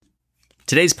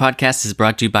Today's podcast is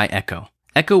brought to you by Echo.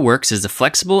 Echo Works is a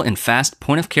flexible and fast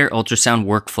point-of-care ultrasound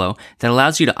workflow that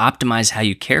allows you to optimize how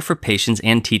you care for patients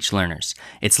and teach learners.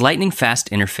 Its lightning-fast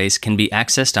interface can be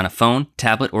accessed on a phone,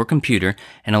 tablet, or computer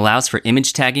and allows for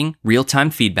image tagging, real-time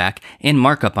feedback, and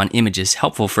markup on images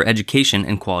helpful for education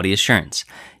and quality assurance.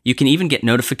 You can even get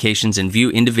notifications and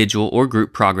view individual or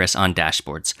group progress on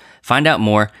dashboards. Find out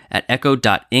more at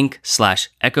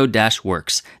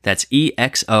echo.inc/echo-works. That's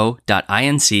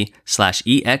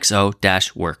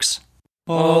exo.inc/exo-works.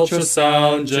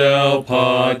 Ultrasound Gel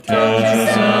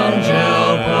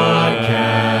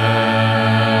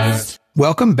Podcast.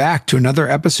 Welcome back to another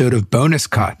episode of Bonus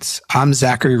Cuts. I'm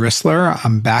Zachary Rissler.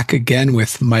 I'm back again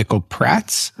with Michael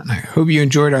Prats, and I hope you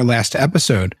enjoyed our last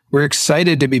episode. We're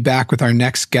excited to be back with our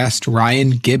next guest, Ryan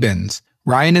Gibbons.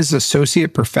 Ryan is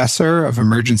Associate Professor of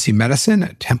Emergency Medicine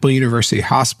at Temple University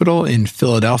Hospital in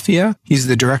Philadelphia. He's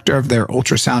the director of their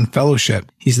Ultrasound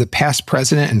Fellowship. He's the past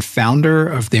president and founder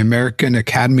of the American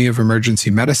Academy of Emergency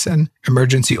Medicine,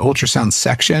 Emergency Ultrasound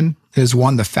Section, and has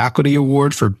won the Faculty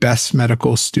Award for Best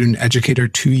Medical Student Educator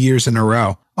 2 years in a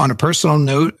row. On a personal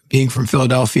note, being from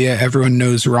Philadelphia, everyone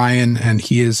knows Ryan, and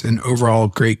he is an overall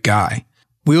great guy.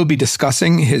 We will be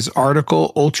discussing his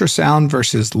article, Ultrasound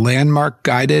versus Landmark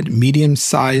Guided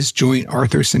Medium-Sized Joint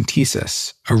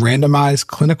Arthrocentesis, a randomized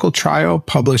clinical trial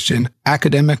published in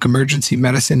Academic Emergency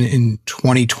Medicine in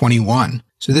 2021.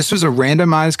 So this was a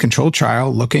randomized controlled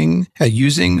trial looking at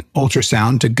using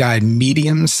ultrasound to guide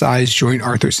medium-sized joint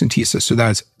arthrocentesis. So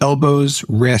that's elbows,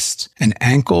 wrists, and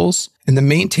ankles. And the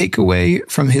main takeaway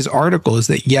from his article is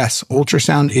that, yes,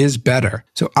 ultrasound is better.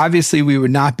 So obviously we would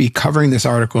not be covering this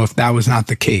article if that was not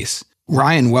the case.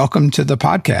 Ryan, welcome to the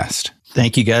podcast.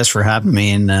 Thank you guys for having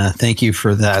me, and thank you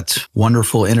for that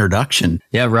wonderful introduction.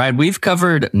 Yeah, Ryan, we've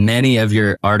covered many of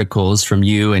your articles from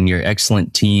you and your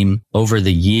excellent team over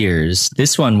the years.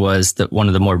 This one was one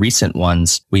of the more recent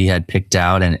ones we had picked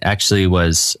out, and actually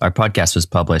our podcast was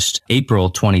published April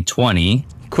 2020.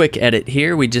 Quick edit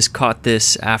here. We just caught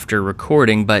this after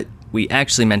recording, but we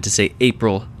actually meant to say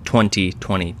April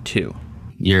 2022.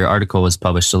 Your article was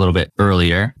published a little bit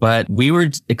earlier, but we were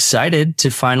excited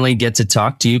to finally get to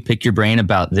talk to you, pick your brain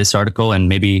about this article and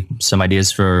maybe some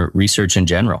ideas for research in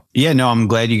general. Yeah, no, I'm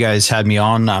glad you guys had me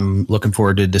on. I'm looking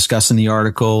forward to discussing the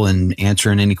article and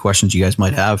answering any questions you guys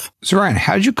might have. So Ryan,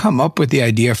 how did you come up with the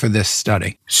idea for this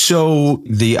study? So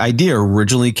the idea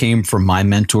originally came from my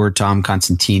mentor, Tom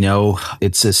Constantino.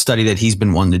 It's a study that he's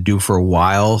been wanting to do for a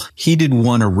while. He did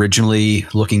one originally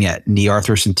looking at knee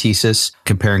arthrocentesis,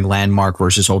 comparing landmark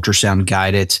versus ultrasound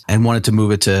guided, and wanted to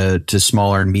move it to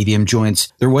smaller and medium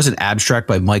joints. There was an abstract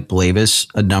by Mike Blavis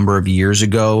a number of years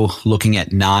ago looking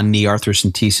at non-knee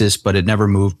arthrocentesis, but it never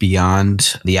moved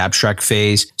beyond the abstract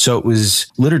phase. So it was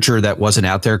literature that wasn't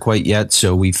out there quite yet.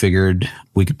 So we figured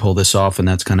we could pull this off, and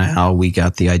that's kind of how we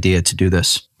got the idea to do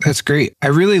this. That's great. I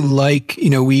really like,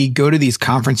 we go to these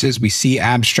conferences, we see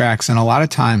abstracts, and a lot of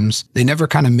times they never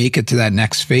kind of make it to that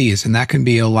next phase. And that can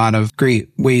be a lot of great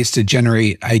ways to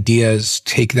generate ideas,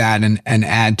 take that and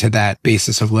add to that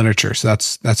basis of literature. So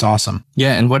that's awesome.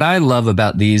 Yeah. And what I love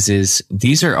about these is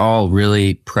these are all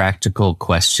really practical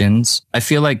questions. I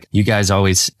feel like you guys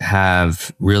always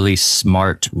have really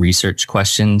smart research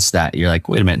questions that you're like,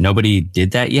 wait a minute, nobody did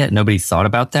that yet. Nobody thought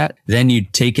about that. Then you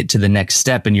take it to the next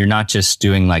step and you're not just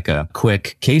doing like a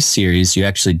quick case series. You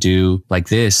actually do like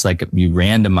this, like you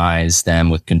randomize them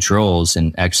with controls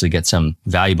and actually get some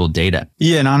valuable data.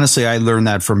 Yeah. And honestly, I learned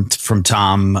that from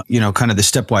Tom, kind of the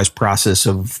stepwise process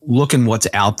of looking what's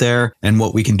out there and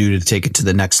what we can do to take it to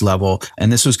the next level.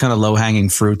 And this was kind of low hanging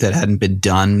fruit that hadn't been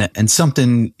done, and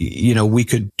something, we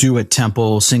could do at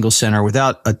Temple single center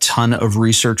without a ton of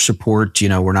research support.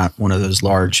 We're not one of those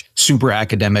large, super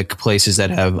academic places that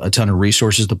have a ton of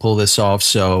resources to pull this off.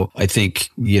 So I think,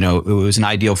 it was an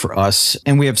ideal for us.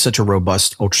 And we have such a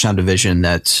robust ultrasound division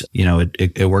that,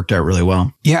 it worked out really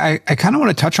well. Yeah, I kind of want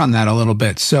to touch on that a little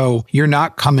bit. So you're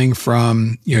not coming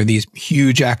from, these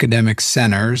huge academic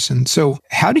centers. And so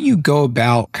how do you go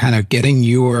about kind of getting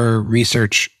your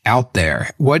research out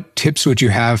there? What tips would you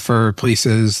have for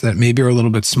places that maybe are a little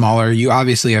bit smaller? You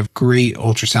obviously have great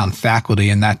ultrasound faculty,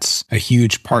 and that's a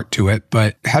huge part to it.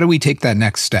 But how do we take that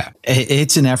next step?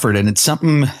 It's an effort, and it's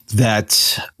something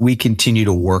that we continue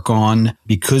to work on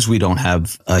because we don't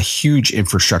have a huge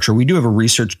infrastructure. We do have a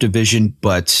research division,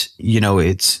 but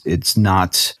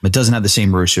it doesn't have the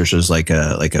same resources like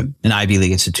an Ivy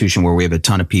League institution where we have a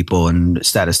ton of people and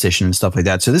statisticians and stuff like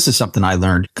that. So this is something I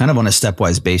learned kind of on a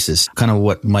stepwise basis, kind of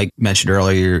what Mike mentioned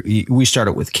earlier, we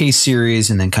started with case series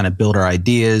and then kind of built our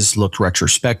ideas, looked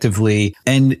retrospectively.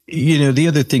 And, the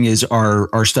other thing is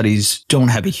our studies don't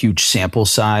have a huge sample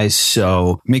size,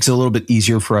 so it makes it a little bit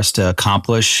easier for us to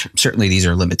accomplish. Certainly, these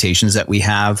are limitations that we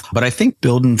have. But I think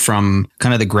building from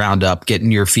kind of the ground up,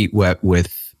 getting your feet wet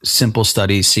with simple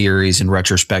study series and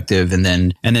retrospective, and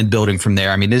then building from there.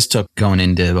 I mean, this took going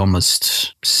into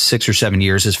almost 6 or 7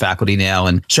 years as faculty now,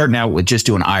 and starting out with just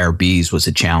doing IRBs was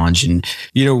a challenge. And,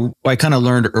 I kind of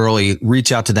learned early,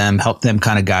 reach out to them, help them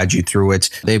kind of guide you through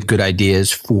it. They have good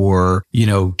ideas for,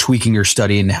 tweaking your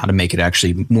study and how to make it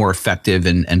actually more effective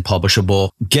and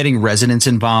publishable. Getting residents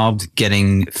involved,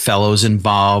 getting fellows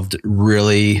involved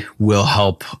really will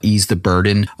help ease the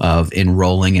burden of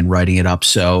enrolling and writing it up.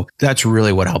 So that's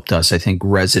really what helped us, I think,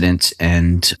 resident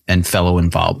and fellow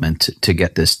involvement to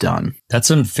get this done. That's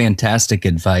some fantastic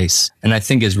advice, and I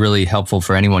think is really helpful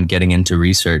for anyone getting into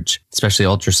research, especially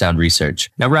ultrasound research.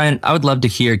 Now, Ryan, I would love to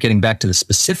hear, getting back to the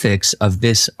specifics of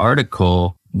this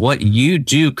article, what you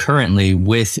do currently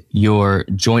with your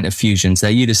joint effusions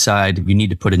that you decide you need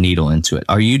to put a needle into it.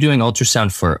 Are you doing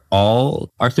ultrasound for all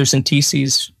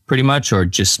arthrocenteses pretty much, or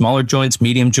just smaller joints,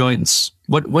 medium joints?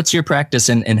 What's your practice,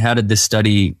 and how did this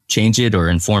study change it or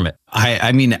inform it?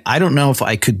 I mean, I don't know if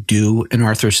I could do an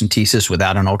arthrocentesis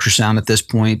without an ultrasound at this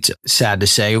point. Sad to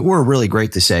say, or really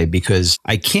great to say, because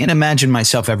I can't imagine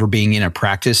myself ever being in a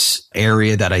practice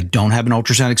area that I don't have an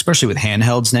ultrasound, especially with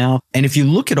handhelds now. And if you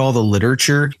look at all the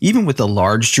literature, even with the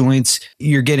large joints,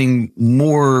 you're getting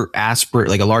more aspirate,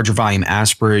 like a larger volume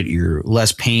aspirate, you're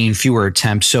less pain, fewer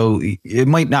attempts. So it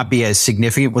might not be as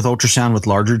significant with ultrasound with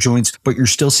larger joints, but you're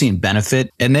still seeing benefit.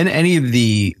 And then any of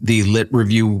the lit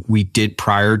review we did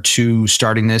prior to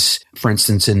starting this, for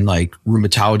instance, in like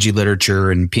rheumatology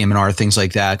literature and PM&R, things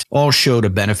like that, all showed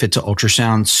a benefit to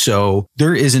ultrasound. So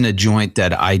there isn't a joint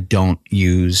that I don't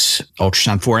use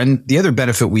ultrasound for. And the other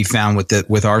benefit we found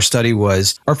with our study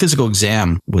was our physical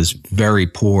exam was very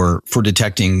poor for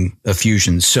detecting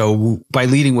effusions. So by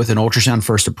leading with an ultrasound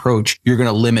first approach, you're going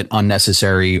to limit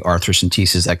unnecessary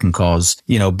arthrocentesis that can cause,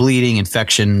 bleeding,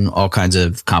 infection, all kinds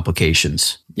of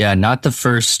complications. Yeah, not the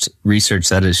first research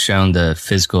that has shown the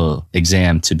physical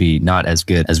exam to be not as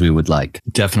good as we would like.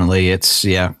 Definitely.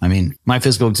 I mean, my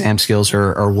physical exam skills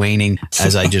are waning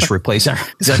as I just replace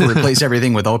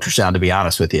everything with ultrasound, to be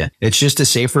honest with you. It's just a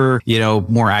safer,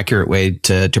 more accurate way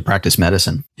to practice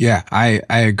medicine. Yeah, I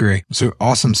agree. So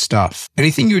awesome stuff.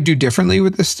 Anything you would do differently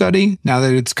with this study now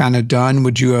that it's kind of done?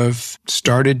 Would you have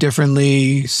started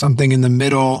differently, something in the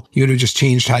middle? You would have just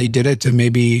changed how you did it to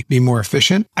maybe be more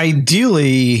efficient?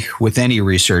 Ideally, with any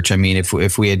research, I mean,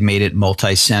 if we had made it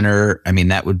multi-center, I mean,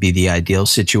 that would be the ideal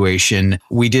situation.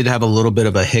 We did have a little bit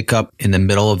of a hiccup in the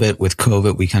middle of it with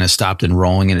COVID. We kind of stopped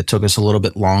enrolling and it took us a little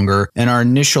bit longer. And our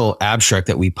initial abstract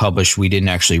that we published, we didn't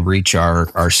actually reach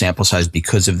our sample size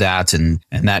because of that. And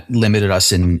that limited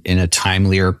us in a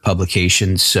timelier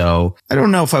publication. So I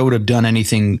don't know if I would have done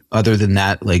anything other than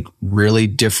that, like really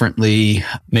differently.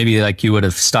 Maybe like you would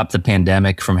have stopped the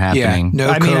pandemic from happening. Yeah,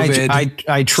 no I COVID. mean,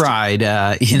 I tried.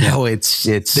 It's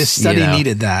this study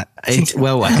needed that.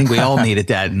 Well, I think we all needed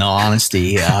that, in all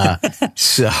honesty. I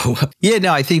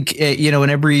think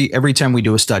and every time we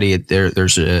do a study,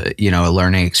 there's a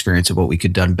learning experience of what we could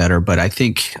have done better. But I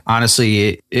think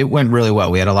honestly, it went really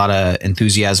well. We had a lot of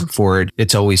enthusiasm for it.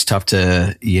 It's always tough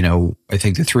to, I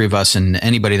think the three of us and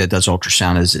anybody that does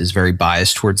ultrasound is very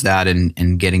biased towards that,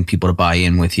 and getting people to buy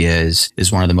in with you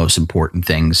is one of the most important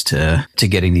things to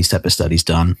getting these type of studies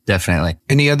done. Definitely.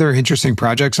 Any other interesting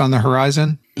projects on the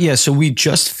horizon? Yeah, so we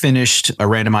just finished a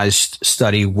randomized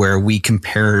study where we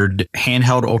compared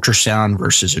handheld ultrasound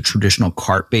versus a traditional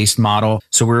cart-based model.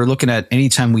 So we were looking at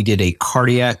anytime we did a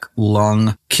cardiac,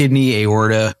 lung, kidney,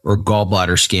 aorta, or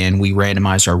gallbladder scan, we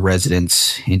randomized our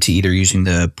residents into either using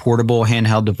the portable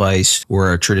handheld device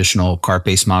or a traditional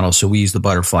cart-based model. So we use the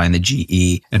Butterfly and the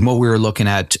GE. And what we were looking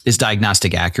at is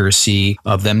diagnostic accuracy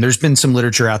of them. There's been some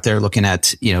literature out there looking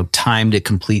at, time to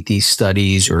complete these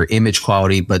studies or image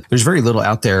quality, but there's very little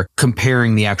out there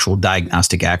comparing the actual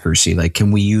diagnostic accuracy. Like,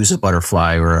 can we use a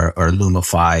Butterfly or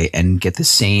Lumify and get the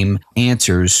same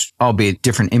answers, albeit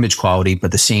different image quality,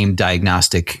 but the same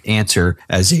diagnostic answer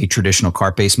as a traditional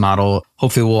cart-based model?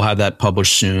 Hopefully we'll have that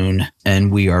published soon.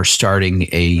 And we are starting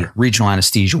a regional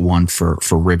anesthesia one for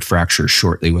rib fractures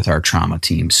shortly with our trauma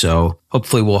team. So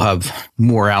hopefully we'll have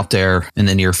more out there in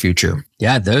the near future.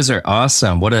 Yeah, those are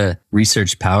awesome. What a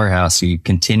research powerhouse you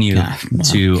continue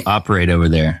to operate over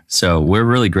there. So we're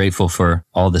really grateful for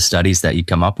all the studies that you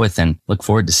come up with and look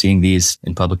forward to seeing these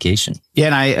in publication.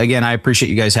 Yeah, and I appreciate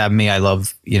you guys having me. I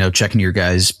love, checking your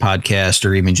guys' podcast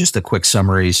or even just the quick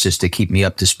summaries just to keep me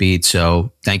up to speed.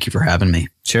 So thank you for having me.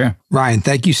 Sure. Ryan,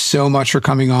 thank you so much for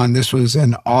coming on. This was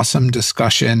an awesome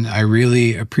discussion. I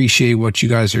really appreciate what you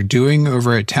guys are doing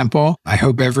over at Temple. I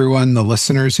hope everyone, the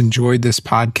listeners, enjoyed this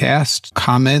podcast.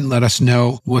 Comment, let us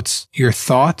know what your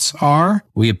thoughts are.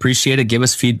 We appreciate it. Give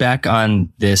us feedback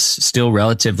on this still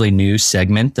relatively new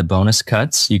segment, the bonus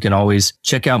cuts. You can always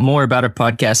check out more about our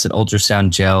podcast at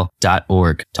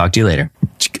ultrasoundgel.org. Talk to you later.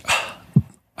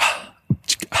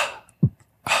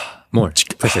 More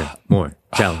pressure, more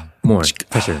gel, more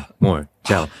pressure, more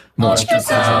gel, more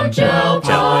Ultrasound Gel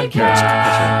Podcast.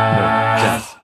 pressure, more gel.